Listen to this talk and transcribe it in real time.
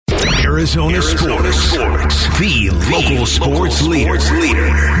Arizona Sports. The local sports leader.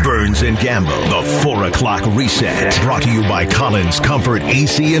 Burns and Gambo. The 4 o'clock reset. Brought to you by Collins Comfort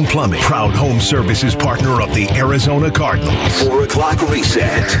AC and Plumbing. Proud home services partner of the Arizona Cardinals. 4 o'clock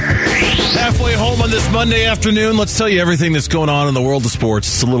reset. Halfway home on this Monday afternoon. Let's tell you everything that's going on in the world of sports.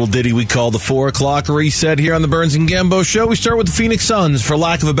 It's a little ditty we call the 4 o'clock reset here on the Burns and Gambo show. We start with the Phoenix Suns, for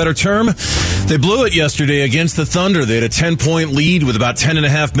lack of a better term. They blew it yesterday against the Thunder. They had a 10-point lead with about 10 and a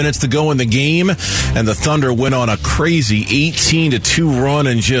half minutes to go in the game, and the Thunder went on a crazy 18-2 run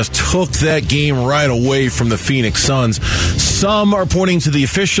and just took that game right away from the Phoenix Suns. Some are pointing to the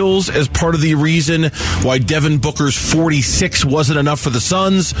officials as part of the reason why Devin Booker's 46 wasn't enough for the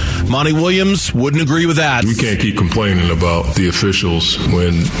Suns. Monty Williams wouldn't agree with that. We can't keep complaining about the officials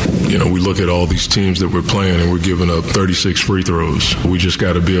when, we look at all these teams that we're playing and we're giving up 36 free throws. We just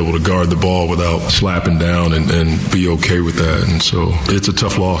got to be able to guard the ball without slapping down and be okay with that. And so it's a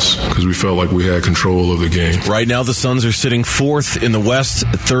tough loss because we felt like we had control of the game. Right now the Suns are sitting fourth in the West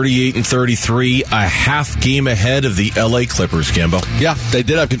at 38-33, a half game ahead of the LA Clippers, Gambo. Yeah, they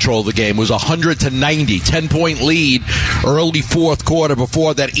did have control of the game. It was 100-90, 10-point lead early fourth quarter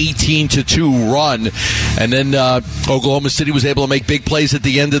before that 18-2 run. And then Oklahoma City was able to make big plays at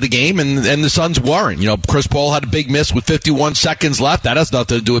the end of the game, and the Suns weren't. Chris Paul had a big miss with 51 seconds left. That has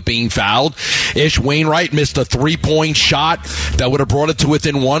nothing to do with being fouled. Ish Wainwright missed a three-point shot that would have brought it to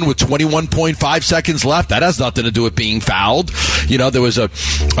within one with 21.5 seconds left. That has nothing to do with being fouled. There was a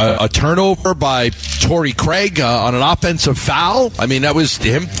turnover by Torrey Craig on an offensive foul. I mean, that was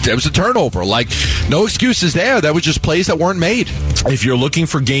him. That was a turnover. No excuses there. That was just plays that weren't made. If you're looking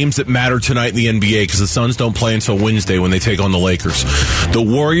for games that matter tonight in the NBA, because the Suns don't play until Wednesday when they take on the Lakers, the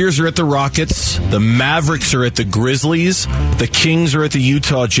Warriors are at the Rockets, the Mavericks are at the Grizzlies, the Kings are at the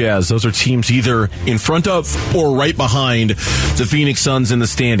Utah Jazz. Those are teams either in front of or right behind the Phoenix Suns in the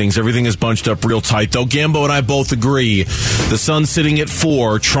standings. Everything is bunched up real tight, though. Gambo and I both agree the Suns sitting at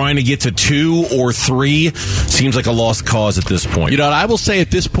 4, trying to get to 2 or 3 seems like a lost cause at this point. And I will say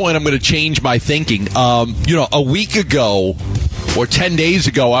at this point I'm going to change my thinking. A week ago or 10 days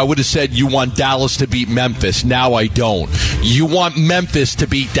ago, I would have said you want Dallas to beat Memphis. Now I don't. You want Memphis to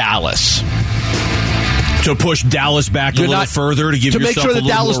beat Dallas. To push Dallas back a little further to give yourself a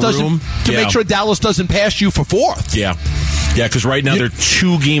little more room. To make sure Dallas doesn't pass you for 4th. Yeah. Yeah, because right now they're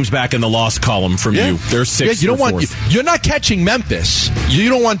 2 games back in the loss column from you. They're 6th. You don't want. You're not catching Memphis. You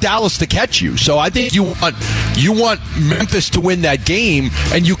don't want Dallas to catch you. So I think you want Memphis to win that game,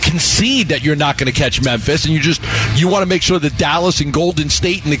 and you concede that you're not going to catch Memphis, and you want to make sure that Dallas and Golden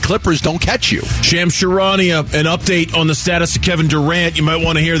State and the Clippers don't catch you. Shams Charania, an update on the status of Kevin Durant. You might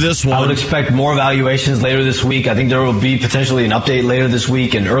want to hear this one. I would expect more evaluations later this week. I think there will be potentially an update later this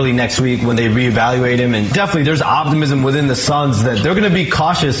week and early next week when they reevaluate him. And definitely there's optimism within the Suns that they're going to be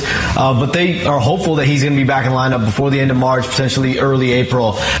cautious, but they are hopeful that he's going to be back in lineup before the end of March, potentially early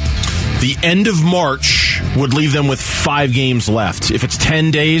April. The end of March would leave them with 5 games left. If it's 10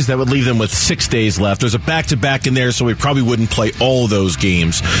 days, that would leave them with 6 days left. There's a back-to-back in there, so we probably wouldn't play all of those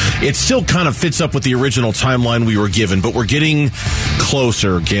games. It still kind of fits up with the original timeline we were given, but we're getting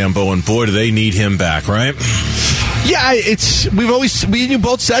closer, Gambo, and boy, do they need him back, right? Yeah, we and you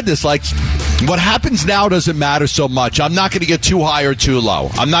both said this, what happens now doesn't matter so much. I'm not going to get too high or too low.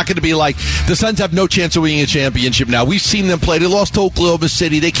 I'm not going to be like, the Suns have no chance of winning a championship now. We've seen them play. They lost to Oklahoma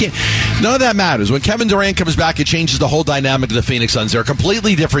City. They can't. None of that matters. When Kevin Durant comes back, it changes the whole dynamic of the Phoenix Suns. They're a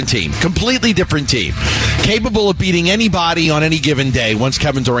completely different team. Completely different team. Capable of beating anybody on any given day once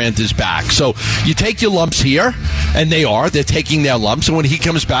Kevin Durant is back. So you take your lumps here, and they're taking their lumps. And when he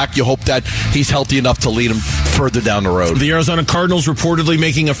comes back, you hope that he's healthy enough to lead them further down the road. The Arizona Cardinals reportedly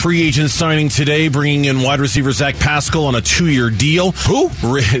making a free agent signing today, bringing in wide receiver Zach Pascal on a 2-year deal. Who?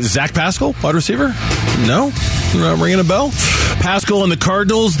 Zach Pascal, wide receiver? No? Not ringing a bell? Pascal and the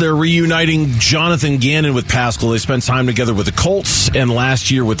Cardinals, they're reuniting Jonathan Gannon with Pascal. They spent time together with the Colts and last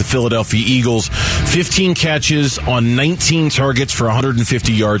year with the Philadelphia Eagles. 15 catches on 19 targets for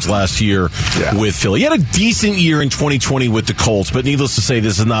 150 yards last year with Philly. He had a decent year in 2020 with the Colts, but needless to say,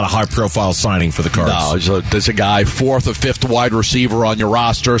 this is not a high-profile signing for the Cardinals. No, there's a guy, 4th or 5th wide receiver on your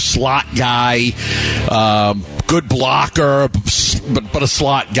roster, slot guy, good blocker, but a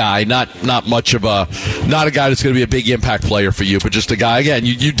slot guy, not a guy that's going to be a big impact player for you, but just a guy. Again,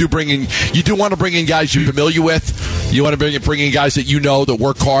 you do want to bring in guys you're familiar with You want to bring in guys that you know that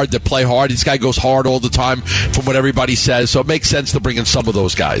work hard, that play hard. This guy goes hard all the time from what everybody says, so it makes sense to bring in some of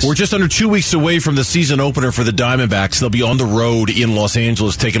those guys. We're just under 2 weeks away from the season opener for the Diamondbacks. They'll be on the road in Los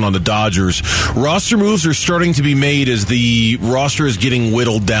Angeles taking on the Dodgers. Roster moves are starting to be made as the roster is getting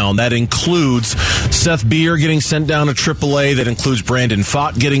whittled down. That includes Seth Beer getting sent down to AAA. That includes Brandon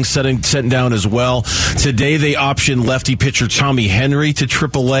Pfaadt getting sent down as well. Today they optioned lefty pitcher Tommy Henry to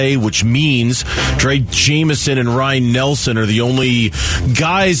AAA, which means Dre Jameson and Ryan Nelson are the only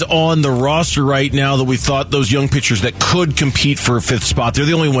guys on the roster right now that we thought those young pitchers that could compete for a fifth spot. They're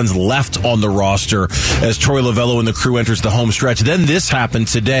the only ones left on the roster as Troy Lovello and the crew enters the home stretch. Then this happened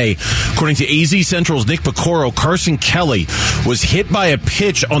today. According to AZ Central's Nick Picoro, Carson Kelly was hit by a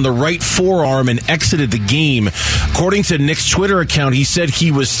pitch on the right forearm and exited the game. According to Nick's Twitter account, he said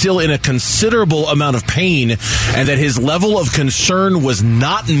he was still in a considerable amount of pain and that his level of concern was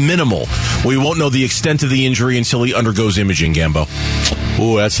not minimal. We won't know the extent of the injury until he undergoes imaging, Gambo.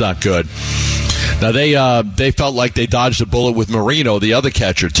 Ooh, that's not good. Now, they felt like they dodged a bullet with Marino, the other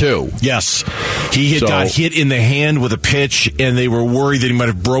catcher, too. Yes. He got hit in the hand with a pitch, and they were worried that he might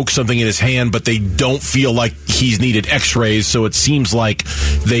have broke something in his hand, but they don't feel like he's needed x-rays, so it seems like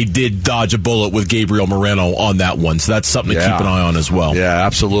they did dodge a bullet with Gabriel Moreno on that one. So that's something to keep an eye on as well. Yeah,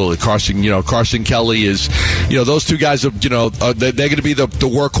 absolutely. Carson Kelly is, those two guys are, they're going to be the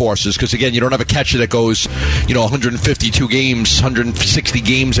workhorses because, again, you don't have a catcher that goes, 152 games, 160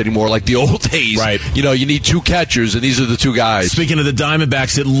 games anymore like the old days. Right. You need two catchers, and these are the two guys. Speaking of the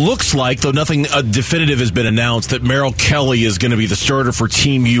Diamondbacks, it looks like, though nothing definitive has been announced, that Merrill Kelly is going to be the starter for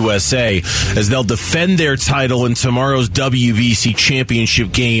Team USA as they'll defend their title in tomorrow's WBC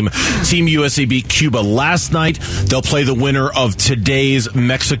championship game. Team USA beat Cuba last night. They'll play the winner of today's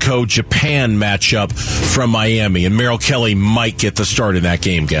Mexico-Japan matchup from Miami, and Merrill Kelly might get the start in that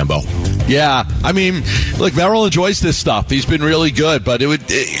game, Gambo. Yeah, I mean, look, Merrill enjoys this stuff. He's been really good, but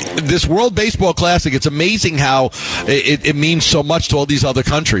this World Baseball Classic, it's amazing how it means so much to all these other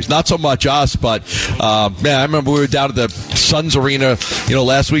countries. Not so much us, but man, I remember we were down at the Suns Arena,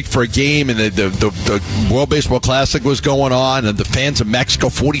 last week for a game, and the World Baseball Classic was going on, and the fans of Mexico,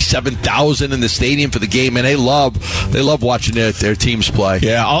 47,000 in the stadium for the game, and they love watching their teams play.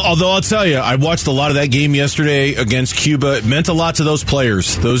 Yeah, although I'll tell you, I watched a lot of that game yesterday against Cuba. It meant a lot to those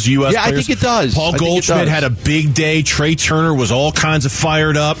players, those U.S. players. I think it does. Paul Goldschmidt had a big day. Trey Turner was all kinds of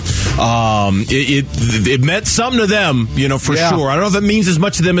fired up. It meant something to them, for sure. I don't know if it means as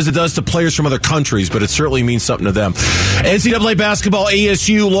much to them as it does to players from other countries, but it certainly means something to them. NCAA basketball,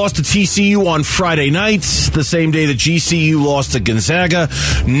 ASU lost to TCU on Friday night, the same day that GCU lost to Gonzaga.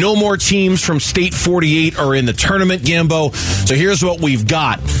 No more teams from State 48 are in the tournament, Gambo. So here's what we've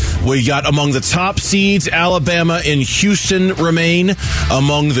got. We got among the top seeds, Alabama and Houston remain.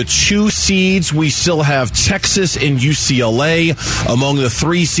 Among the 2 seeds, we still have Texas and UCLA. Among the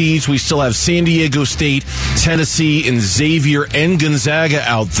 3 seeds, we still have San Diego State, Tennessee, and Xavier and Gonzaga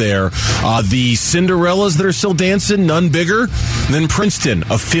out there. The Cinderellas that are still dancing, none bigger than Princeton,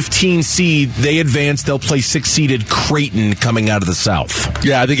 a 15 seed. They advance. They'll play 6-seeded Creighton coming out of the South.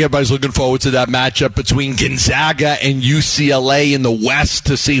 Yeah, I think everybody's looking forward to that matchup between Gonzaga and UCLA in the West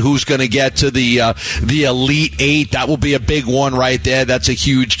to see who's going to get to the Elite Eight. That will be a big one right there. That's a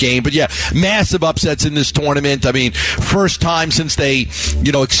huge game. But yeah, massive upsets in this tournament. I mean, first time since they,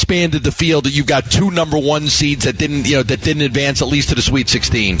 expanded the field that you've got 2 number 1 seeds that didn't advance at least to the Sweet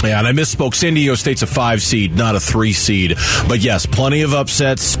 16. Yeah, and I misspoke. San Diego State's a 5 seed, not a 3 seed. But yes, plenty of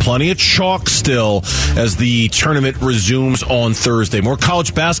upsets, plenty of chalk still as the tournament resumes on Thursday. More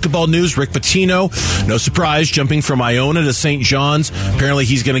college basketball news. Rick Pitino, no surprise, jumping from Iona to St. John's. Apparently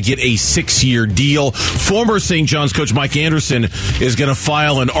he's going to get a 6-year deal. Former St. John's coach Mike Anderson is going to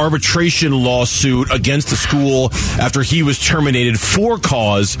file an arbitration lawsuit against the school after he was terminated for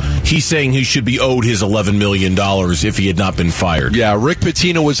cause. He's saying he should be owed his $11 million if he had not been fired. Yeah, Rick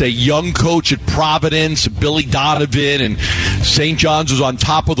Pitino was a young coach at Providence, Billy Donovan, and St. John's was on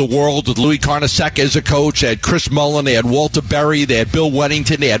top of the world with Louis Carnesecca as a coach. They had Chris Mullen, they had Walter Berry, they had Bill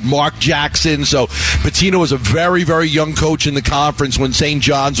Weddington, they had Mark Jackson. So Pitino was a very, very young coach in the conference when St.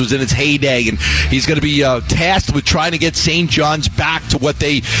 John's was in its heyday, and he's going to be tasked with trying to get St. John's back to what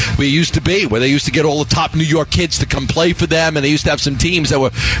they used to be, where they used to get all the top New York kids to come play for them, and they used to have some teams that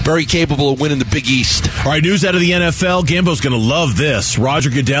were very capable of winning the Big East. All right, news out of the NFL. Gambo's going to love this. Roger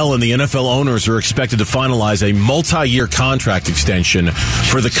Goodell and the NFL owners are expected to finalize a multi-year contract extension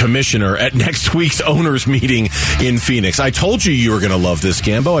for the commissioner at next week's owners meeting in Phoenix. I told you were going to love this,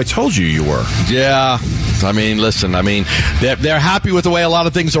 Gambo. I told you were. Yeah. I mean, listen, they're happy with the way a lot of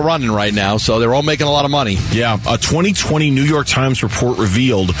of things are running right now, so they're all making a lot of money. Yeah, a 2020 New York Times report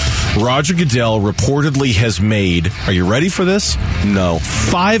revealed Roger Goodell reportedly has made, are you ready for this? No.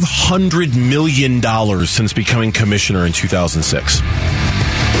 $500 million since becoming commissioner in 2006.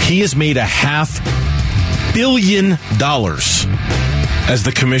 He has made $500 million as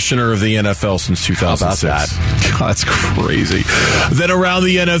the commissioner of the NFL since 2006. How about that? God, that's crazy. Then around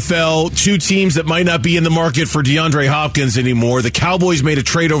the NFL, two teams that might not be in the market for DeAndre Hopkins anymore. The Cowboys made a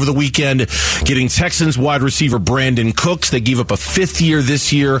trade over the weekend, getting Texans wide receiver Brandon Cooks. They gave up a 5th year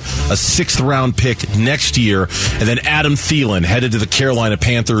this year, a 6th-round pick next year, and then Adam Thielen headed to the Carolina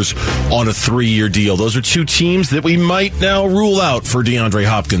Panthers on a 3-year deal. Those are two teams that we might now rule out for DeAndre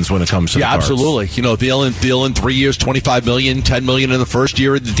Hopkins when it comes to the cards. Absolutely. You know, Thielen, 3 years, $25 million, $10 million in the first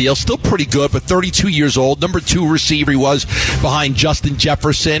year of the deal. Still pretty good, but 32 years old. Number 2 receiver he was behind Justin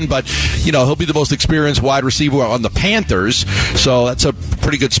Jefferson, but, you know, he'll be the most experienced wide receiver on the Panthers, so that's a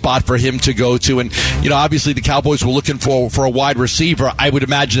pretty good spot for him to go to. And, you know, obviously the Cowboys were looking for a wide receiver. I would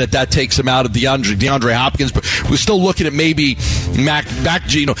imagine that takes him out of DeAndre Hopkins, but we're still looking at maybe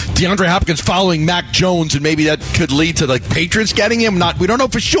DeAndre Hopkins following Mac Jones, and maybe that could lead to, like, Patriots getting him. We don't know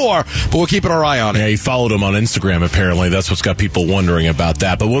for sure, but we're keeping our eye on it. Yeah, he followed him on Instagram, apparently. That's what's got people wondering about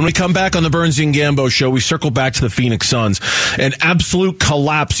that. But when we come back on the Burns and Gambo show, we circle back to the Phoenix Suns. An absolute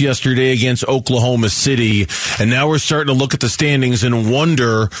collapse yesterday against Oklahoma City. And now we're starting to look at the standings and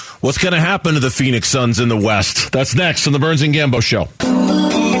wonder what's going to happen to the Phoenix Suns in the West. That's next on the Burns and Gambo show.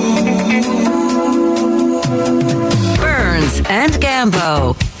 Burns and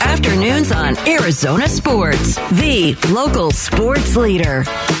Gambo. Afternoons on Arizona Sports, the local sports leader.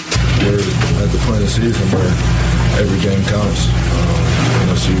 We're at the point of the season where every game counts.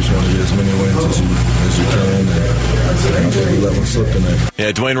 So you just want to get as many wins as you can, and I think we let one slip tonight.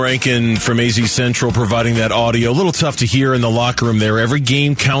 Yeah, Dwayne Rankin from AZ Central providing that audio. A little tough to hear in the locker room there. Every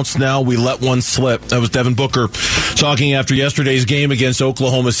game counts now. We let one slip. That was Devin Booker talking after yesterday's game against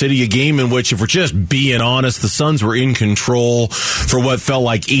Oklahoma City, a game in which, if we're just being honest, the Suns were in control for what felt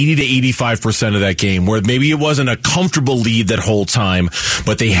like 80 to 85% of that game, where maybe it wasn't a comfortable lead that whole time,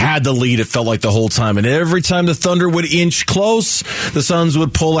 but they had the lead, it felt like the whole time. And every time the Thunder would inch close, the Suns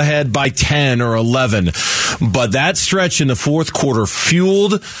would pull ahead by 10 or 11. But that stretch in the fourth quarter,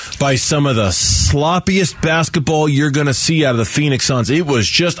 fueled by some of the sloppiest basketball you're going to see out of the Phoenix Suns. It was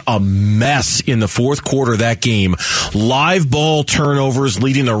just a mess in the fourth quarter of that game. Live ball turnovers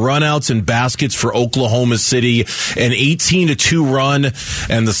leading to runouts and baskets for Oklahoma City. An 18-2 run.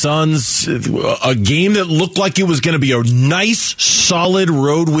 And the Suns, a game that looked like it was going to be a nice, solid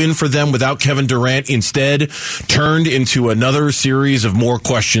road win for them without Kevin Durant, instead turned into another series of more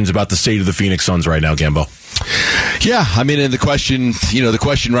questions about the state of the Phoenix Suns right now, Gambo. Yeah, I mean, and the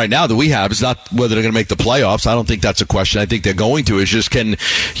question right now that we have is not whether they're going to make the playoffs. I don't think that's a question. I think they're going to. It's just where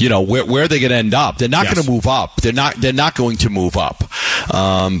are they going to end up? They're not going to move up. They're not going to move up.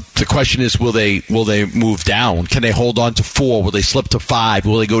 The question is, will they move down? Can they hold on to 4? Will they slip to 5?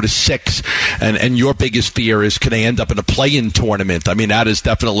 Will they go to 6? And your biggest fear is, can they end up in a play-in tournament? I mean, that is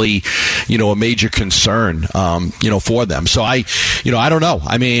definitely, a major concern, for them. So I don't know.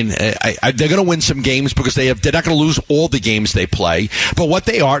 I mean, they're going to win some games because they're not going to lose all the games they play. But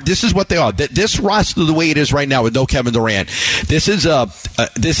this is what they are. This roster, the way it is right now with no Kevin Durant, this is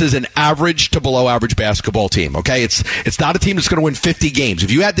an average to below average basketball team. Okay, it's not a team that's going to win 50 games.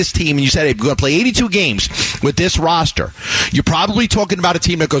 If you had this team and you said, hey, we're going to play 82 games with this roster, you're probably talking about a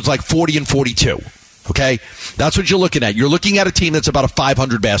team that goes like 40-42. Okay? That's what you're looking at. You're looking at a team that's about a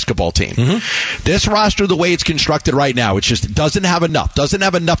 500 basketball team. Mm-hmm. This roster, the way it's constructed right now, it doesn't have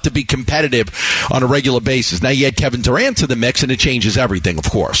enough to be competitive on a regular basis. Now you add Kevin Durant to the mix, and it changes everything, of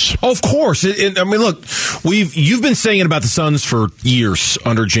course. Of course. I mean, look, you've been saying it about the Suns for years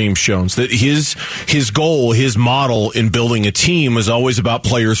under James Jones, that his goal, his model in building a team was always about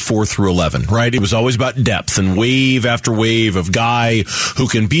players 4 through 11, right? It was always about depth and wave after wave of guy who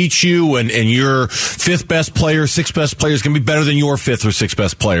can beat you, and your 5th best player, 6th best player is going to be better than your 5th or 6th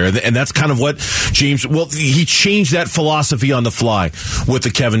best player. And that's kind of what he changed that philosophy on the fly with the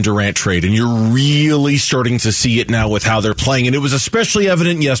Kevin Durant trade. And you're really starting to see it now with how they're playing. And it was especially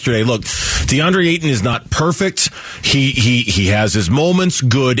evident yesterday. Look, DeAndre Ayton is not perfect. He has his moments,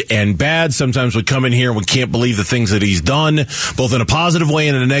 good and bad. Sometimes we come in here and we can't believe the things that he's done, both in a positive way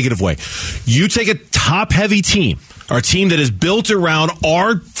and in a negative way. You take a top-heavy team, Our team that is built around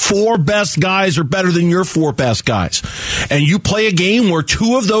our 4 best guys are better than your 4 best guys. And you play a game where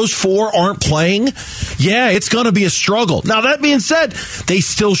 2 of those 4 aren't playing, yeah, it's going to be a struggle. Now, that being said, they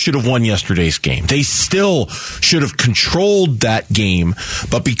still should have won yesterday's game. They still should have controlled that game.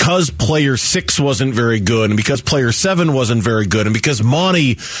 But because player 6 wasn't very good, and because player 7 wasn't very good, and because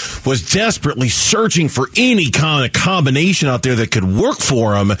Monty was desperately searching for any kind of combination out there that could work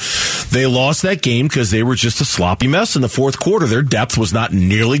for him, they lost that game because they were just a sloppy mess in the fourth quarter. Their depth was not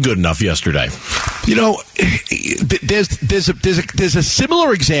nearly good enough yesterday. You know, there's a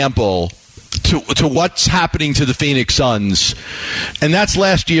similar example to what's happening to the Phoenix Suns, and that's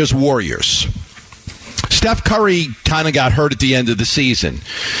last year's Warriors. Steph Curry kind of got hurt at the end of the season.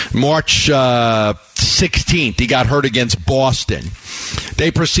 March 16th, he got hurt against Boston.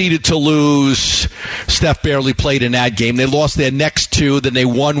 They proceeded to lose. Steph barely played in that game. They lost their next 2, then they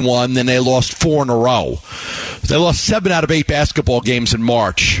won 1, then they lost 4 in a row. They lost 7 out of 8 basketball games in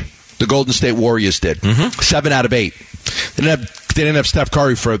March. The Golden State Warriors did. 7 out of 8. They didn't have Steph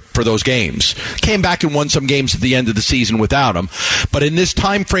Curry for those games. Came back and won some games at the end of the season without him. But in this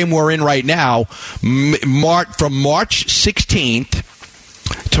time frame we're in right now, from March 16th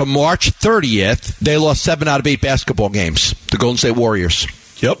to March 30th, they lost 7 out of 8 basketball games. The Golden State Warriors.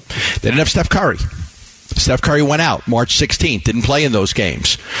 Yep. They didn't have Steph Curry. Steph Curry went out March 16th, didn't play in those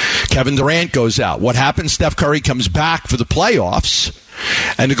games. Kevin Durant goes out. What happens? Steph Curry comes back for the playoffs,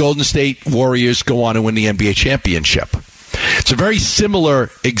 and the Golden State Warriors go on to win the NBA championship. It's a very similar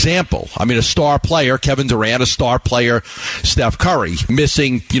example. I mean, a star player, Kevin Durant, a star player, Steph Curry,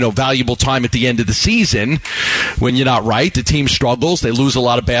 missing, valuable time at the end of the season when you're not right. The team struggles. They lose a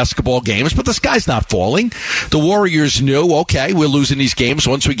lot of basketball games, but the sky's not falling. The Warriors knew, okay, we're losing these games.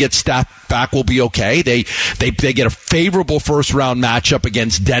 Once we get Steph back, we'll be okay. They get a favorable first-round matchup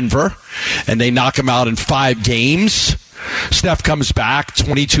against Denver, and they knock them out in 5 games. Steph comes back,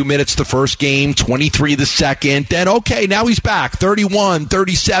 22 minutes the first game, 23 the second. Then, okay, now he's back, 31,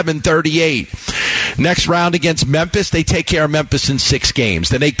 37, 38. Next round against Memphis, they take care of Memphis in 6 games.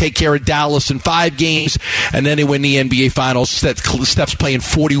 Then they take care of Dallas in 5 games, and then they win the NBA Finals. Steph's playing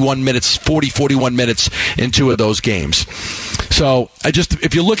 41 minutes in 2 of those games. So,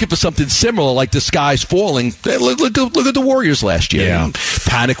 if you're looking for something similar, like the sky's falling, look at the Warriors last year. Yeah.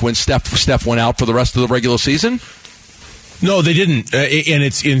 Panic when Steph went out for the rest of the regular season. No, they didn't. And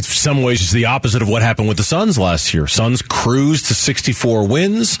it's in some ways it's the opposite of what happened with the Suns last year. Suns cruised to 64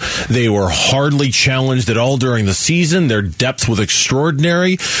 wins. They were hardly challenged at all during the season. Their depth was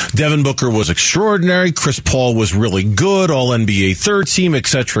extraordinary. Devin Booker was extraordinary. Chris Paul was really good. All NBA third team, et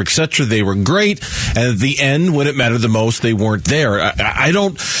cetera, et cetera. They were great. And at the end, when it mattered the most, they weren't there.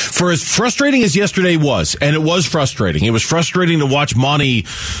 For as frustrating as yesterday was, and it was frustrating. It was frustrating to watch Monty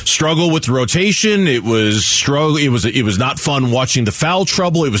struggle with the rotation. It was not fun watching the foul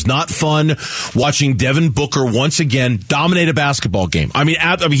trouble. It was not fun watching Devin Booker once again dominate a basketball game. I mean,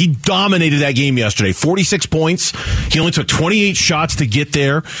 he dominated that game yesterday. 46 points. He only took 28 shots to get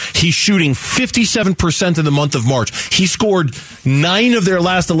there. He's shooting 57% in the month of March. He scored 9 of their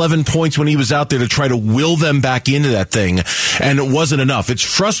last 11 points when he was out there to try to will them back into that thing, and it wasn't enough. It's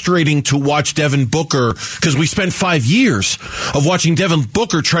frustrating to watch Devin Booker because we spent 5 years of watching Devin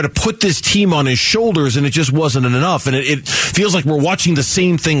Booker try to put this team on his shoulders, and it just wasn't enough. And it feels like we're watching the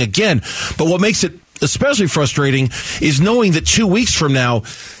same thing again. But what makes it especially frustrating is knowing that 2 weeks from now,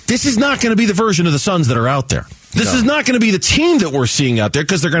 this is not going to be the version of the Suns that are out there. This is not going to be the team that we're seeing out there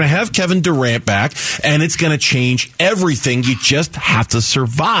because they're going to have Kevin Durant back, and it's going to change everything. You just have to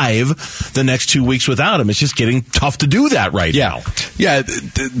survive the next 2 weeks without him. It's just getting tough to do that right now. Yeah,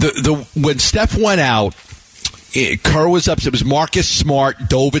 when Steph went out, Kerr was upset. It was Marcus Smart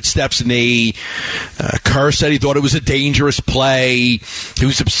dove at Steph's knee. Kerr said he thought it was a dangerous play. He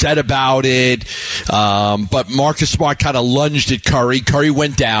was upset about it. But Marcus Smart kind of lunged at Curry. Curry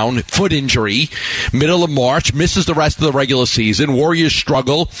went down, foot injury, middle of March, misses the rest of the regular season. Warriors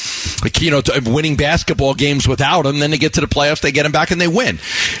struggle, winning basketball games without him. Then they get to the playoffs, they get him back, and they win.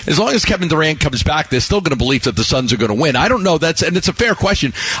 As long as Kevin Durant comes back, they're still going to believe that the Suns are going to win. I don't know. And it's a fair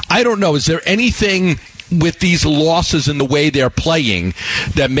question. I don't know. Is there anything with these losses and the way they're playing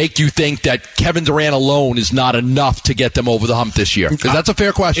that make you think that Kevin Durant alone is not enough to get them over the hump this year? Because that's a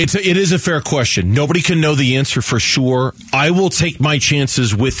fair question. It is a fair question. Nobody can know the answer for sure. I will take my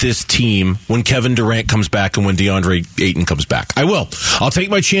chances with this team when Kevin Durant comes back and when DeAndre Ayton comes back. I will. I'll take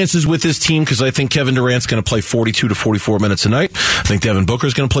my chances with this team because I think Kevin Durant's going to play 42 to 44 minutes a night. I think Devin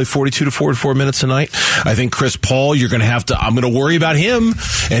Booker's going to play 42 to 44 minutes a night. I think Chris Paul, I'm going to worry about him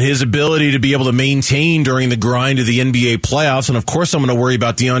and his ability to be able to maintain seen during the grind of the NBA playoffs. And of course, I'm going to worry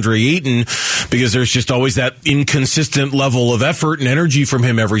about DeAndre Ayton because there's just always that inconsistent level of effort and energy from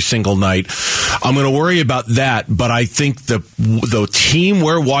him every single night. I'm going to worry about that, but I think the team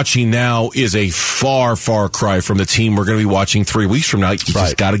we're watching now is a far, far cry from the team we're going to be watching 3 weeks from now. You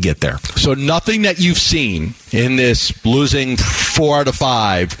just got to get there. So nothing that you've seen in this losing 4 out of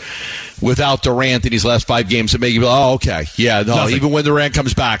 5 without Durant in these last 5 games to make you go, oh, okay. Yeah, no, nothing. Even when Durant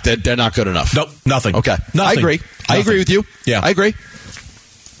comes back, they're not good enough. Nope, nothing. Okay. Nothing. I agree. Nothing. I agree with you. Yeah. I agree.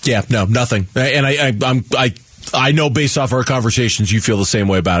 Yeah, no, nothing. And I know based off our conversations, you feel the same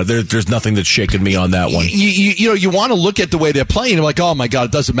way about it. There's nothing that's shaking me on that one. You want to look at the way they're playing. You're like, oh my God,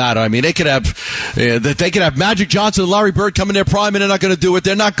 it doesn't matter. I mean, they could have Magic Johnson and Larry Bird come in their prime, and they're not going to do it.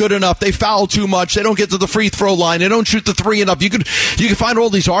 They're not good enough. They foul too much. They don't get to the free throw line. They don't shoot the 3 enough. You can find all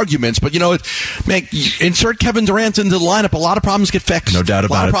these arguments, but insert Kevin Durant into the lineup. A lot of problems get fixed. No doubt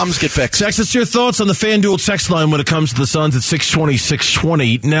about it. A lot of problems get fixed. Text us your thoughts on the FanDuel text line when it comes to the Suns at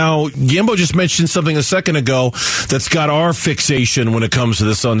 620-620. Now, Gambo just mentioned something a second ago that's got our fixation when it comes to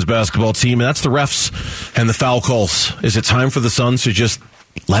the Suns basketball team, and that's the refs and the foul calls. Is it time for the Suns to just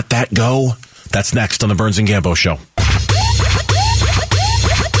let that go? That's next on the Burns and Gambo Show.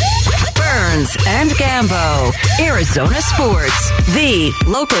 Burns and Gambo, Arizona Sports, the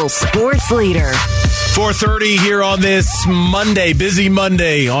local sports leader. 4:30 here on this Monday, busy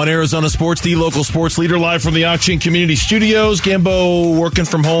Monday on Arizona Sports, the local sports leader, live from the Auction Community Studios. Gambo working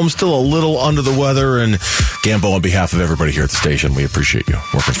from home, still a little under the weather, and Gambo, on behalf of everybody here at the station, we appreciate you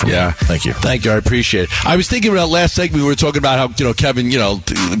working from home. Thank you. Thank you. I appreciate it. I was thinking about last segment, we were talking about how Kevin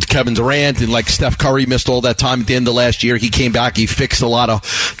Durant and like Steph Curry missed all that time at the end of last year. He came back, he fixed a lot of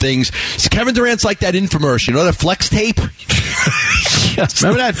things. So Kevin Durant's like that infomercial, that flex tape. Yes,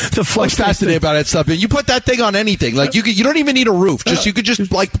 remember that? The flex tape. Fascinated about that stuff. You put that thing on anything. Like you don't even need a roof. You could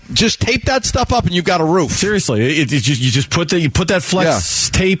just tape that stuff up and you've got a roof. Seriously, you just put that flex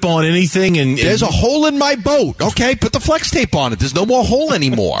tape on anything, and there's a hole in my boat. Okay, put the flex tape on it. There's no more hole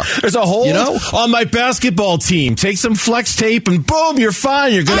anymore. There's a hole on my basketball team. Take some flex tape and boom, you're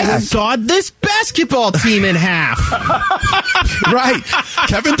fine. You're gonna sawed this basketball team in half. Right.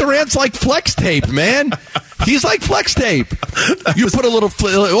 Kevin Durant's like flex tape, man. He's like flex tape. You put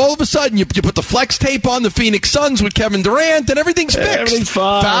all of a sudden, you put the flex tape on the Phoenix Suns with Kevin Durant, and everything's fixed. Everything's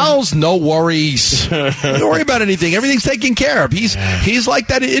fine. Fouls, no worries. Don't worry about anything. Everything's taken care of. He's like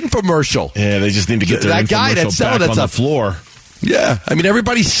that infomercial. Yeah, they just need to get their that guy that's back on the floor. Yeah, I mean,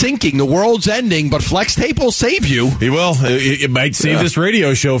 everybody's sinking. The world's ending, but flex tape will save you. He will. It might save this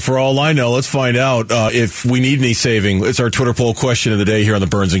radio show for all I know. Let's find out if we need any saving. It's our Twitter poll question of the day here on the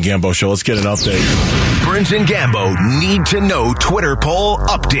Burns and Gambo Show. Let's get an update. Burns and Gambo need to know Twitter poll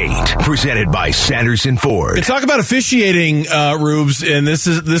update. Presented by Sanderson Ford. We talk about officiating, Rubes, and this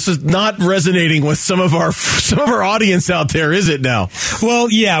is not resonating with some of our audience out there, is it now?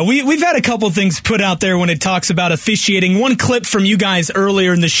 Well, yeah, we've had a couple things put out there when it talks about officiating. One clip from you guys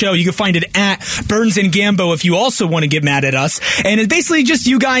earlier in the show. You can find it at Burns and Gambo if you also want to get mad at us. And it's basically just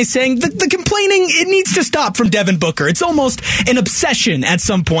you guys saying the complaining, it needs to stop from Devin Booker. It's almost an obsession at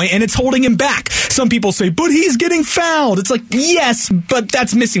some point, and it's holding him back. Some people say, but he's getting fouled. It's like, yes, but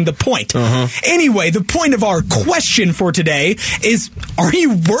that's missing the point. Anyway, the point of our question for today is, are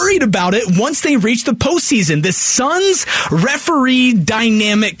you worried about it once they reach the postseason? The Suns referee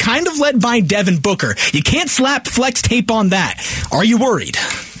dynamic kind of led by Devin Booker. You can't slap flex tape on that. Are you worried?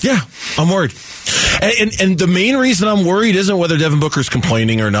 Yeah, I'm worried. And the main reason I'm worried isn't whether Devin Booker's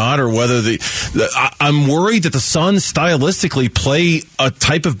complaining or not, or whether I'm worried that the Suns stylistically play a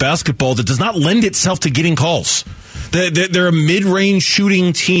type of basketball that does not lend itself to getting calls. They're a mid-range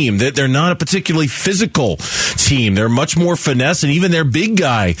shooting team. They're not a particularly physical team. They're much more finesse, and even their big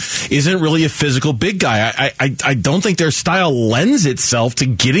guy isn't really a physical big guy. I don't think their style lends itself to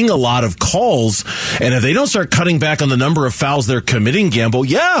getting a lot of calls, and if they don't start cutting back on the number of fouls they're committing, Gambo,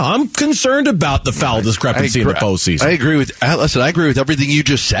 I'm concerned about the foul discrepancy in the postseason. I agree with everything you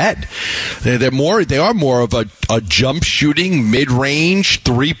just said. They are more of a jump shooting, mid-range,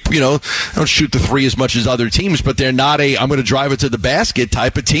 three, don't shoot the three as much as other teams, but they're not I'm going to drive it to the basket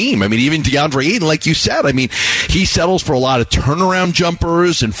type of team. I mean, even DeAndre Ayton, like you said, I mean, he settles for a lot of turnaround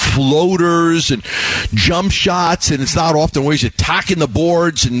jumpers and floaters and jump shots, and it's not often where he's attacking the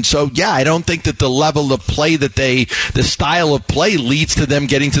boards. And so, I don't think that the level of play the style of play leads to them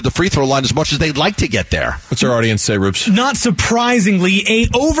getting to the free throw line as much as they'd like to get there. What's our audience say, Roops? Not surprisingly, a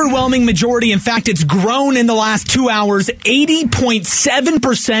overwhelming majority, in fact, it's grown in the last 2 hours.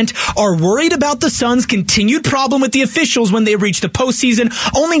 80.7% are worried about the Suns' continued problem with with the officials when they reach the postseason.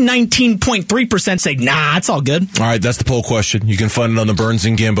 Only 19.3% say, nah, it's all good. All right, that's the poll question. You can find it on the Burns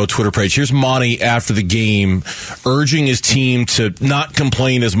and Gambo Twitter page. Here's Monty after the game urging his team to not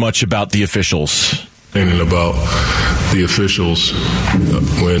complain as much about the officials. And about the officials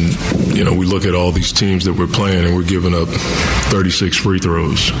when, we look at all these teams that we're playing and we're giving up 36 free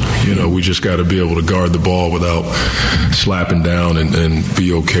throws. We just got to be able to guard the ball without slapping down and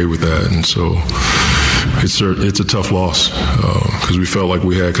be okay with that. And so it's a tough loss because we felt like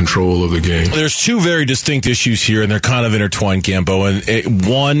we had control of the game. There's two very distinct issues here, and they're kind of intertwined, Gambo. And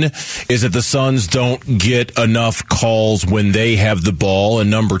one is that the Suns don't get enough calls when they have the ball,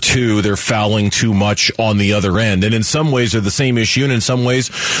 and number two, they're fouling too much on the other end. And in some ways, they're the same issue, and in some ways,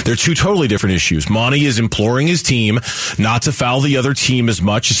 they're two totally different issues. Monty is imploring his team not to foul the other team as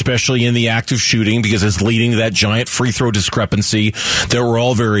much, especially in the act of shooting, because it's leading to that giant free throw discrepancy that we're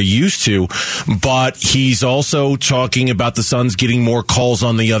all very used to. But he's also talking about the Suns getting more calls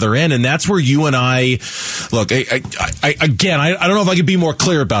on the other end, and that's where you and I look. I don't know if I could be more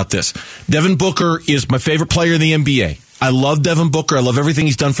clear about this. Devin Booker is my favorite player in the NBA. I love Devin Booker. I love everything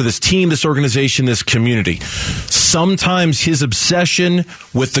he's done for this team, this organization, this community. Sometimes his obsession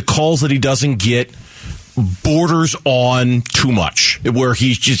with the calls that he doesn't get borders on too much, where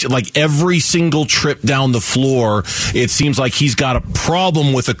he's just like every single trip down the floor, it seems like he's got a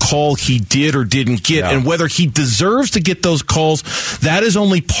problem with a call he did or didn't get. Yeah. And whether he deserves to get those calls, that is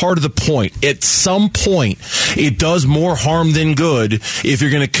only part of the point. At some point, it does more harm than good if you're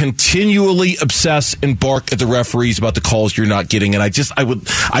going to continually obsess and bark at the referees about the calls you're not getting. And I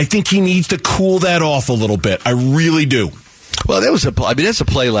think he needs to cool that off a little bit. I really do. Well, there's a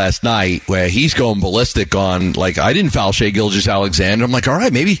play last night where he's going ballistic on, I didn't foul Shai Gilgeous-Alexander. I'm like, all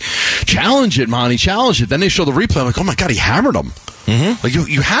right, maybe challenge it, Monty, challenge it. Then they show the replay. I'm like, oh my God, he hammered him. Mm-hmm.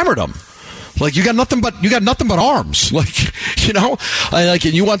 You hammered him. You got nothing but arms. And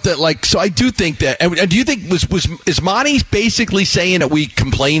you want that, so I do think that, and do you think, is Monty basically saying that we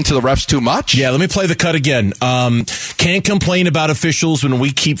complain to the refs too much? Yeah, let me play the cut again. Can't complain about officials when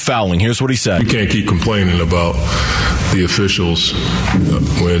we keep fouling. Here's what he said. You can't keep complaining about the officials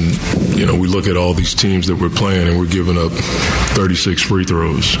when, we look at all these teams that we're playing and we're giving up 36 free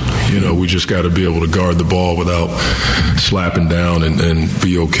throws. We just got to be able to guard the ball without slapping down and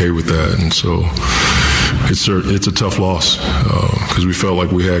be okay with that. And so it's a tough loss because we felt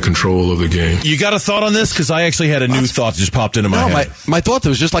like we had control of the game. You got a thought on this? Because I actually had a new thought that just popped into my head. My thought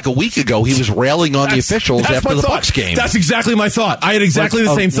was just like a week ago, he was railing on the officials after the Bucks game. That's exactly my thought. I had exactly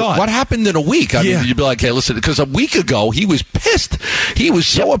the same thought. What happened in a week? I mean, you'd be like, hey, listen, because a week ago, he was pissed. He was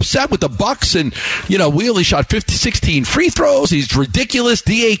so upset with the Bucks, and, we only shot 16 free throws. He's ridiculous.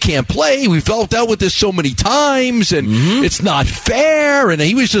 DA can't play. We've dealt with this so many times, and it's not fair. And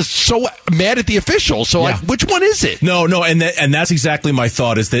he was just so mad at the officials. So which one is it? No, and that's exactly my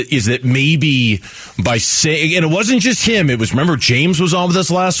thought. Is that maybe by saying, and it wasn't just him. It was, remember, James was on with us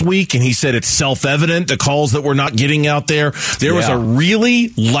last week, and he said it's self-evident the calls that we're not getting out there. There was a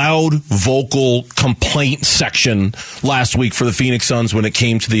really loud vocal complaint section last week for the Phoenix Suns when it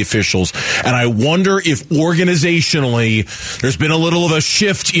came to the officials, and I wonder if organizationally there's been a little of a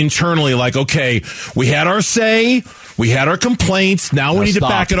shift internally. Like, okay, we had our say. We had our complaints. Now we need to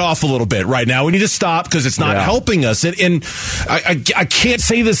back it off a little bit. Right now we need to stop because it's not helping us. And I can't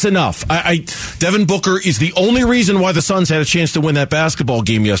say this enough. Devin Booker is the only reason why the Suns had a chance to win that basketball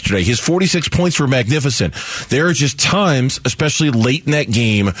game yesterday. His 46 points were magnificent. There are just times, especially late in that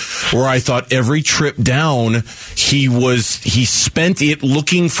game, where I thought every trip down he spent it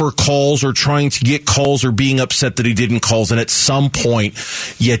looking for calls or trying to get calls or being upset that he didn't calls. And at some point,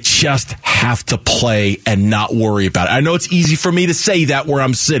 you just have to play and not worry about it. I know it's easy for me to say that where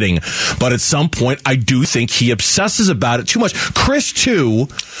I'm sitting, but at some point, I do think he obsesses about it too much. Chris, too,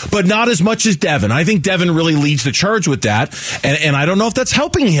 but not as much as Devin. I think Devin really leads the charge with that, and I don't know if that's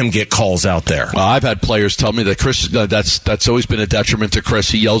helping him get calls out there. Well, I've had players tell me that Chris, that's always been a detriment to Chris.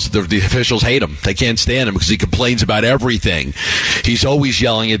 He yells, the officials hate him. They can't stand him because he complains about everything. He's always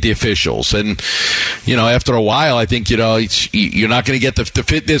yelling at the officials, and, after a while, I think, you're not going to get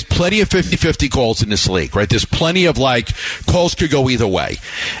there's plenty of 50-50 calls in this league, right? There's plenty of calls could go either way.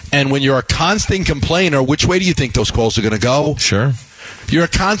 And when you're a constant complainer, which way do you think those calls are going to go? Sure. You're a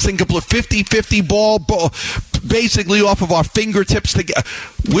constant 50-50 ball. basically off of our fingertips.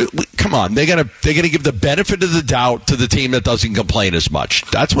 Come on, they're gonna give the benefit of the doubt to the team that doesn't complain as much.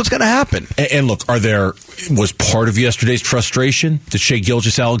 That's what's going to happen. And look, was part of yesterday's frustration that Shai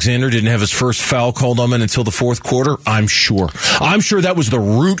Gilgeous-Alexander didn't have his first foul called on him until the fourth quarter? I'm sure that was the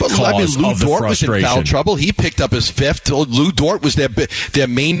root cause Lou of the Dort frustration. Was in foul trouble. He picked up his fifth. Lou Dort was their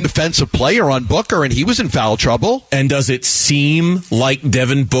main defensive player on Booker, and he was in foul trouble. And does it seem like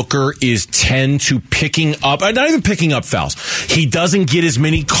Devin Booker is tend to picking up, not even picking up fouls, he doesn't get as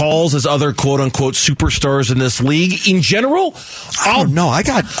many calls as other quote-unquote superstars in this league in general? I don't know. I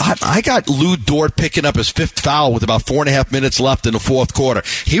got Lou Dort picking up his fifth foul with about 4.5 minutes left in the fourth quarter.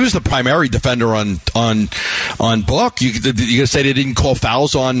 He was the primary defender on Book. You gonna say they didn't call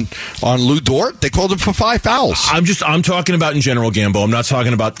fouls on Lou Dort? They called him for 5 fouls. I'm talking about in general, Gambo. I'm not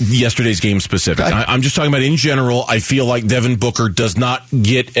talking about yesterday's game specific. Okay. I'm just talking about in general. I feel like Devin Booker does not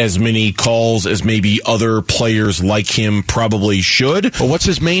get as many calls as maybe other players like him probably should. Well, what's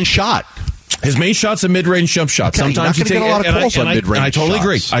his main shot? His main shot's a mid-range jump shot. Okay, Sometimes you get a lot of calls on mid-range I totally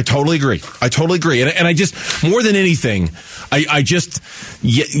shots. agree. I totally agree. And I just, more than anything,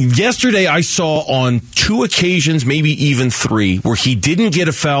 yesterday I saw on 2 occasions, maybe even 3, where he didn't get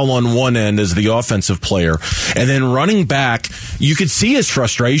a foul on one end as the offensive player, and then running back, you could see his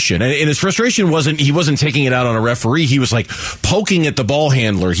frustration. And his frustration he wasn't taking it out on a referee. He was like poking at the ball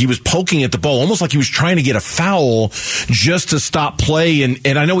handler. He was poking at the ball, almost like he was trying to get a foul just to stop play.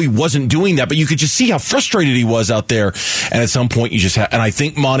 And I know he wasn't doing that, but you could just see how frustrated he was out there. And at some point, and I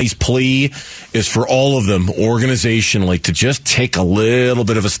think Monty's plea is for all of them organizationally to just take a little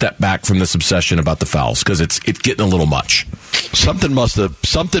bit of a step back from this obsession about the fouls, because it's getting a little much. Something must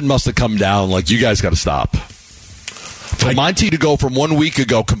have come down. Like, you guys got to stop. For Monty to go from 1 week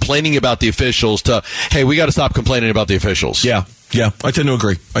ago complaining about the officials to, hey, we got to stop complaining about the officials. Yeah, I tend to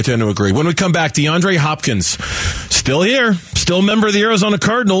agree. When we come back, DeAndre Hopkins, still here, still a member of the Arizona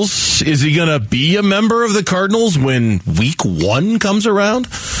Cardinals. Is he going to be a member of the Cardinals when week 1 comes around?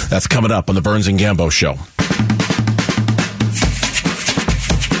 That's coming up on the Burns and Gambo Show.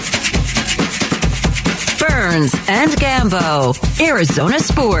 Burns and Gambo, Arizona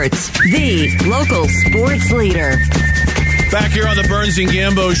Sports, the local sports leader. Back here on the Burns and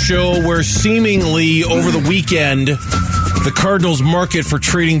Gambo Show, where seemingly over the weekend, the Cardinals' market for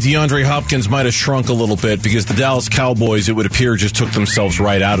trading DeAndre Hopkins might have shrunk a little bit because the Dallas Cowboys, it would appear, just took themselves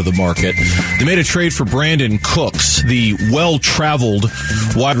right out of the market. They made a trade for Brandon Cooks, the well-traveled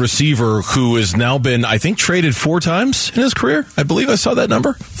wide receiver who has now been, I think, traded 4 times in his career. I believe I saw that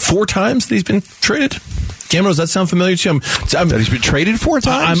number. 4 times that he's been traded. Gambo, does that sound familiar to you? That he's been traded 4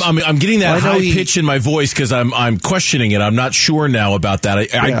 times? I'm getting that high pitch in my voice because I'm questioning it. I'm not sure now about that.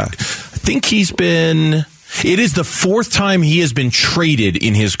 I think he's been... It is the 4th time he has been traded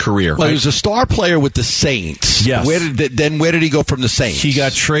in his career. Well, he was a star player with the Saints. Yes. Where did he go from the Saints? He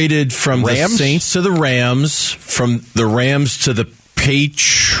got traded from the Saints to the Rams, from the Rams to the Patriots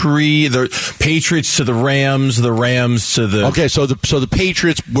to the Rams to the... Okay, so the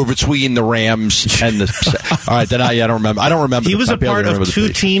Patriots were between the Rams and the... All right, then I don't remember. I don't remember. He was a part of 2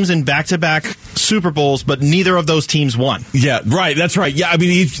 teams in back-to-back Super Bowls, but neither of those teams won. Yeah, right, that's right. Yeah, I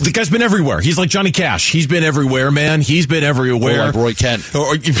mean, the guy's been everywhere. He's like Johnny Cash. He's been everywhere, man. He's been everywhere. Or like Roy Kent.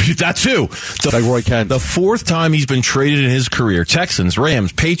 Or that too. Like Roy Kent. The 4th time he's been traded in his career. Texans,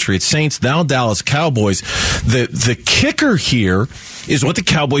 Rams, Patriots, Saints, now Dallas Cowboys. The kicker here is what the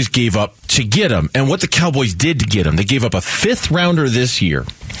Cowboys gave up to get him, and what the Cowboys did to get him. They gave up a 5th rounder this year,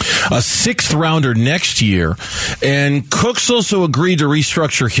 a 6th rounder next year, and Cooks also agreed to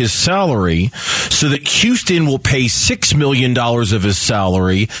restructure his salary so that Houston will pay $6 million of his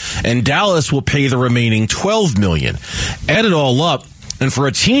salary, and Dallas will pay the remaining $12 million. Add it all up, and for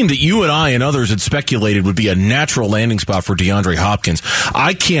a team that you and I and others had speculated would be a natural landing spot for DeAndre Hopkins,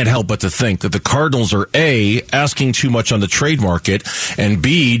 I can't help but to think that the Cardinals are A, asking too much on the trade market, and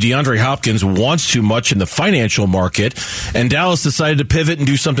B, DeAndre Hopkins wants too much in the financial market, and Dallas decided to pivot and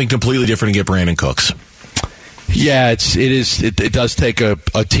do something completely different and get Brandon Cooks. Yeah, it does take a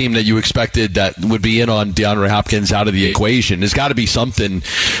team that you expected that would be in on DeAndre Hopkins out of the equation. There's got to be something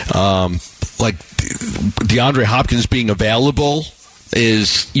like DeAndre Hopkins being available.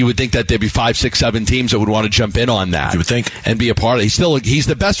 You would think that there'd be 5, 6, 7 teams that would want to jump in on that. You would think. And be a part of it. He's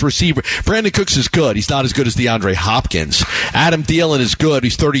the best receiver. Brandon Cooks is good. He's not as good as DeAndre Hopkins. Adam Thielen is good.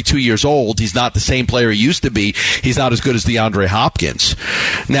 He's 32 years old. He's not the same player he used to be. He's not as good as DeAndre Hopkins.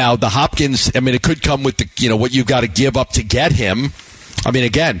 Now, the Hopkins, I mean, it could come with what you've got to give up to get him. I mean,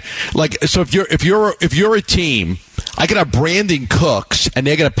 again, like, so if you're a team I could have Brandon Cooks, and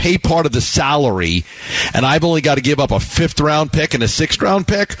they're going to pay part of the salary, and I've only got to give up a 5th-round pick and a 6th-round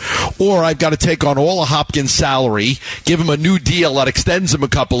pick, or I've got to take on all of Hopkins' salary, give him a new deal that extends him a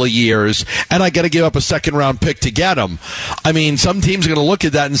couple of years, and I got to give up a 2nd-round pick to get him. I mean, some teams are going to look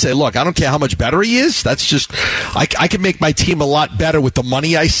at that and say, look, I don't care how much better he is. That's just, I can make my team a lot better with the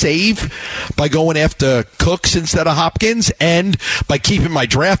money I save by going after Cooks instead of Hopkins and by keeping my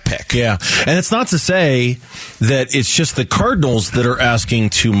draft pick. Yeah, and it's not to say that it's just the Cardinals that are asking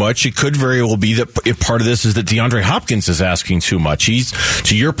too much. It could very well be that if part of this is that DeAndre Hopkins is asking too much. He's,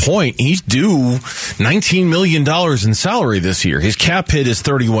 to your point, he's due $19 million in salary this year. His cap hit is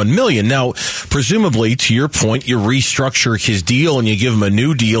 $31 million. Now, presumably, to your point, you restructure his deal and you give him a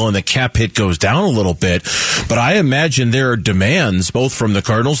new deal and the cap hit goes down a little bit. But I imagine there are demands, both from the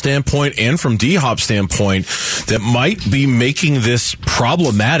Cardinals standpoint and from D-Hop's standpoint, that might be making this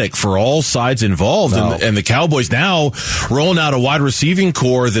problematic for all sides involved. No. And the Cowboys now rolling out a wide receiving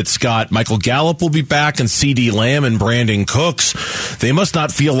core that's got Michael Gallup will be back and CeeDee Lamb and Brandon Cooks. They must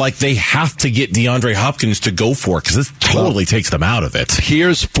not feel like they have to get DeAndre Hopkins to go for it, because this totally takes them out of it.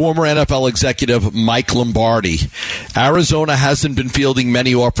 Here's former NFL executive Mike Lombardi. Arizona hasn't been fielding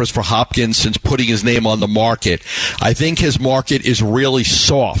many offers for Hopkins since putting his name on the market. I think his market is really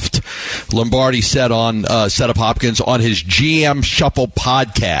soft. Lombardi said of Hopkins on his GM Shuffle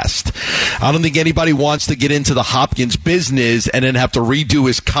podcast. I don't think anybody wants to get into the Hopkins business and then have to redo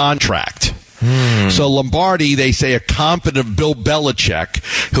his contract. So Lombardi, they say, a confident Bill Belichick,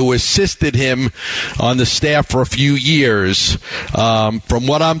 who assisted him on the staff for a few years. From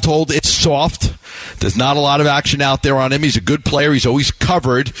what I'm told, it's soft. There's not a lot of action out there on him. He's a good player. He's always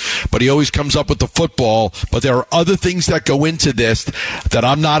covered, but he always comes up with the football. But there are other things that go into this that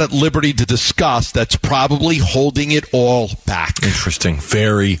I'm not at liberty to discuss that's probably holding it all back. Interesting.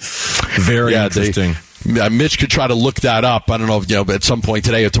 Very, very interesting. Mitch could try to look that up. I don't know if, at some point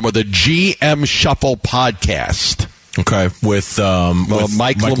today or tomorrow. The GM Shuffle podcast. Okay, with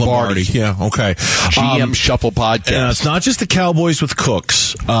Mike Lombardi. Yeah, okay. GM Shuffle podcast. And it's not just the Cowboys with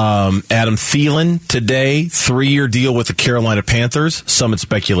Cooks. Adam Thielen today, 3-year deal with the Carolina Panthers. Some had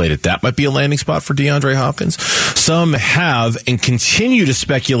speculated that might be a landing spot for DeAndre Hopkins. Some have and continue to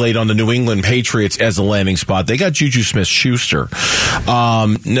speculate on the New England Patriots as a landing spot. They got Juju Smith-Schuster.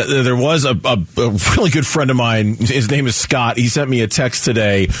 There was a really good friend of mine. His name is Scott. He sent me a text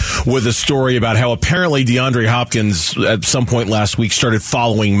today with a story about how apparently DeAndre Hopkins at some point last week started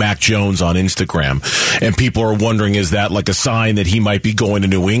following Mac Jones on Instagram, and people are wondering, is that like a sign that he might be going to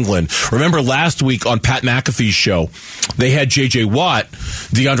New England? Remember last week on Pat McAfee's show, they had J.J. Watt,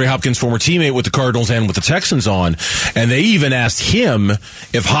 DeAndre Hopkins' former teammate with the Cardinals and with the Texans on, and they even asked him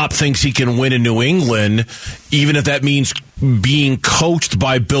if Hop thinks he can win in New England, even if that means being coached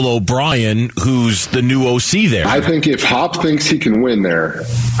by Bill O'Brien, who's the new OC there. I think if Hop thinks he can win there,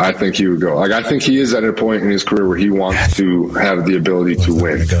 I think he would go. Like, I think he is at a point in his career where he wants to have the ability to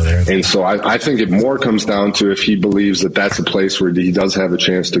win. And so I think it more comes down to if he believes that that's a place where he does have a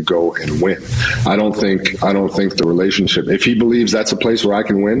chance to go and win. I don't think the relationship, if he believes that's a place where I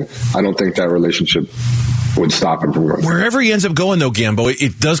can win, I don't think that relationship would stop him from going. Wherever he ends up going, though, Gambo,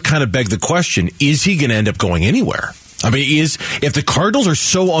 it does kind of beg the question, is he going to end up going anywhere? I mean, if the Cardinals are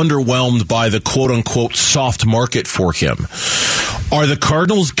so underwhelmed by the quote-unquote soft market for him, are the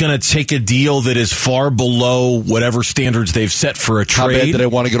Cardinals going to take a deal that is far below whatever standards they've set for a trade? How bad do they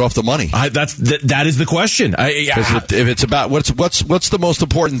want to get off the money? That is the question. If it's about what's the most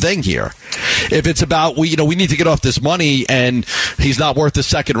important thing here? If it's about we need to get off this money and he's not worth a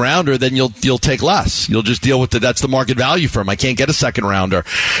second rounder, then you'll take less. You'll just deal with that's the market value for him. I can't get a second rounder,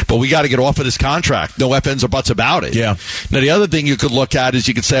 but we got to get off of this contract. No ifs, ands, or buts about it. Yeah. Now, the other thing you could look at is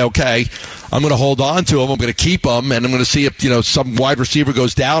you could say, okay, I'm going to hold on to him. I'm going to keep him, and I'm going to see if some wide receiver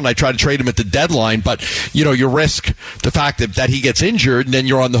goes down. And I try to trade him at the deadline, but you risk the fact that he gets injured, and then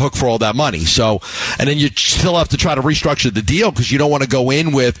you're on the hook for all that money. So, and then you still have to try to restructure the deal because you don't want to go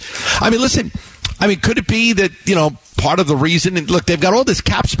in with. I mean, listen. I mean, could it be that part of the reason? And look, they've got all this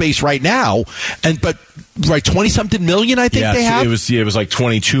cap space right now, but 20-something million, I think they have. It was like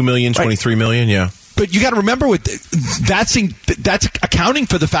 22 million, 23 million, yeah. But you got to remember, that's accounting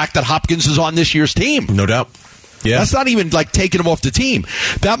for the fact that Hopkins is on this year's team. No doubt. Yeah. That's not even like taking him off the team.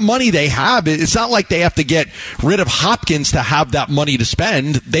 That money they have, it's not like they have to get rid of Hopkins to have that money to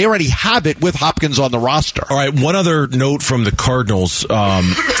spend. They already have it with Hopkins on the roster. All right, one other note from the Cardinals.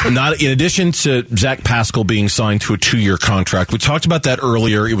 Not in addition to Zach Pascal being signed to a 2-year contract, we talked about that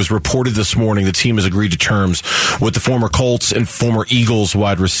earlier. It was reported this morning the team has agreed to terms with the former Colts and former Eagles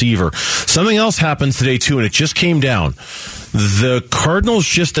wide receiver. Something else happened today, too, and it just came down. The Cardinals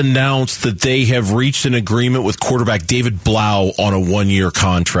just announced that they have reached an agreement with quarterback David Blau on a 1-year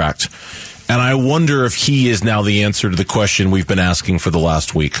contract. And I wonder if he is now the answer to the question we've been asking for the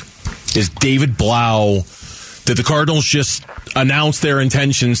last week. Is David Blau... Did the Cardinals just announce their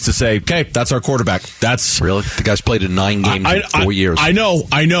intentions to say, okay, that's our quarterback? That's really? The guy's played in 9 games in 4 years. I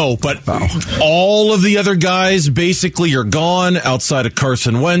know, but all of the other guys basically are gone outside of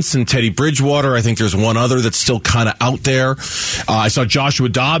Carson Wentz and Teddy Bridgewater. I think there's one other that's still kind of out there. I saw Joshua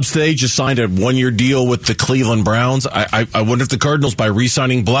Dobbs today just signed a 1-year deal with the Cleveland Browns. I wonder if the Cardinals, by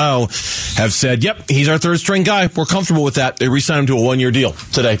re-signing Blau, have said, yep, he's our third-string guy. We're comfortable with that. They re-signed him to a 1-year deal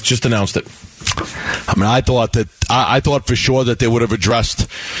today. Just announced it. I mean, I thought for sure that they would have addressed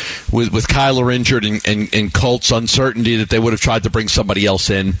with Kyler injured and Colts uncertainty that they would have tried to bring somebody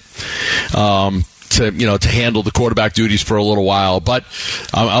else in to handle the quarterback duties for a little while. But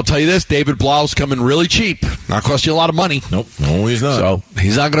I'll tell you this: David Blau's coming really cheap. Not cost you a lot of money. Nope, no, he's not. So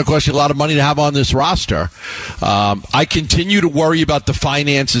he's not going to cost you a lot of money to have on this roster. I continue to worry about the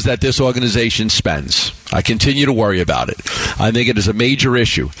finances that this organization spends. I continue to worry about it. I think it is a major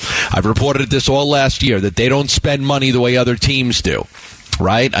issue. I've reported this all last year that they don't spend money the way other teams do.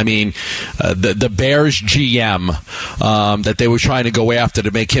 Right? I mean, the Bears GM that they were trying to go after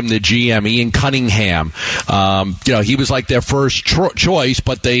to make him the GM, Ian Cunningham, he was like their first choice,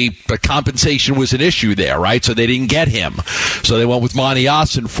 but the compensation was an issue there, right? So they didn't get him. So they went with Monty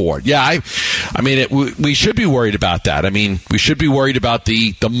Williams. Yeah, we should be worried about that. I mean, we should be worried about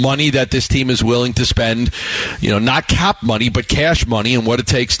the money that this team is willing to spend, not cap money, but cash money, and what it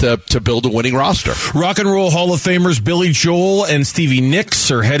takes to build a winning roster. Rock and Roll Hall of Famers Billy Joel and Stevie Nicks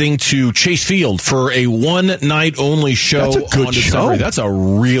are heading to Chase Field for a one-night-only show. That's a good show. That's a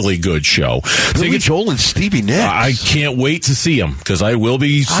really good show. Billy Joel and Stevie Nicks. I can't wait to see them because I will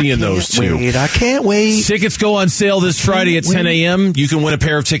be seeing those two. I can't wait. Tickets go on sale this Friday at 10 a.m. You can win a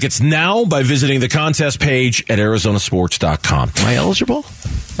pair of tickets now by visiting the contest page at arizonasports.com. Am I eligible?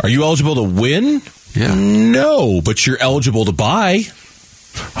 Are you eligible to win? Yeah. No, but you're eligible to buy.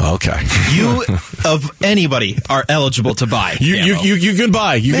 Okay. You, of anybody, are eligible to buy. You can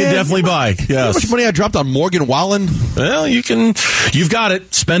buy. You can definitely buy. Yes. You know how much money I dropped on Morgan Wallen? Well, you've got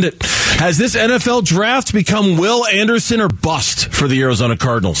it. Spend it. Has this NFL draft become Will Anderson or bust for the Arizona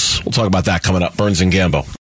Cardinals? We'll talk about that coming up. Burns and Gambo.